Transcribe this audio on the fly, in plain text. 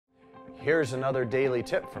Here's another daily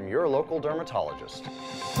tip from your local dermatologist.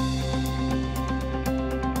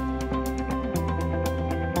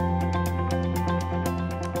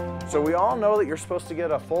 So we all know that you're supposed to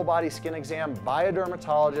get a full body skin exam by a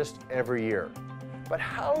dermatologist every year. But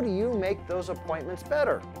how do you make those appointments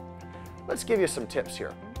better? Let's give you some tips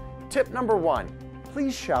here. Tip number 1,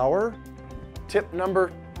 please shower. Tip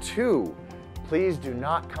number 2, please do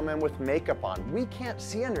not come in with makeup on. We can't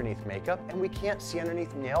see underneath makeup and we can't see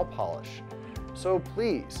underneath nail polish. So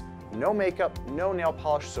please, no makeup, no nail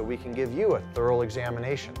polish so we can give you a thorough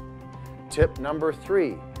examination. Tip number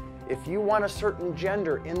 3, if you want a certain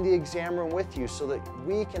gender in the exam room with you so that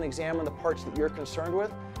we can examine the parts that you're concerned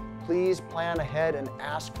with, please plan ahead and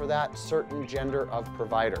ask for that certain gender of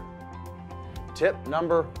provider. Tip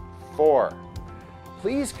number 4,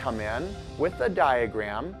 please come in with a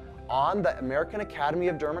diagram on the American Academy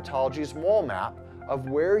of Dermatology's mole map of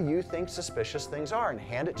where you think suspicious things are and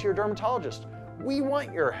hand it to your dermatologist. We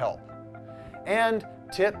want your help. And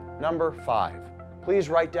tip number 5, please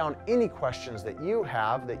write down any questions that you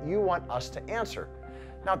have that you want us to answer.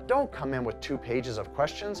 Now, don't come in with 2 pages of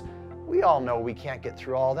questions. We all know we can't get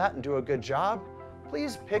through all that and do a good job.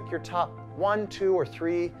 Please pick your top 1, 2, or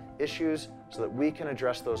 3 issues so that we can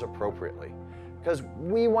address those appropriately, because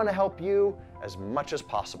we want to help you as much as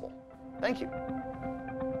possible. Thank you.